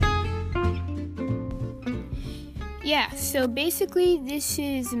So basically this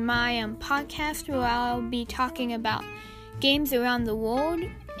is my podcast where I'll be talking about games around the world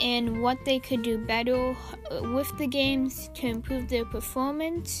and what they could do better with the games to improve their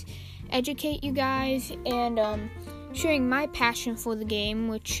performance, educate you guys, and sharing my passion for the game,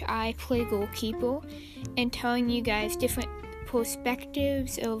 which I play goalkeeper, and telling you guys different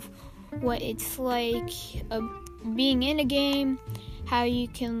perspectives of what it's like being in a game, how you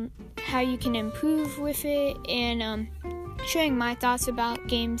can improve with it, and sharing my thoughts about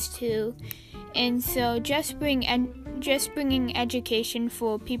games too. And so just bringing education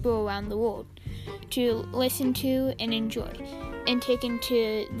for people around the world to listen to and enjoy and take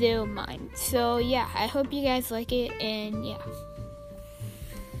into their mind. So I hope you guys like it, and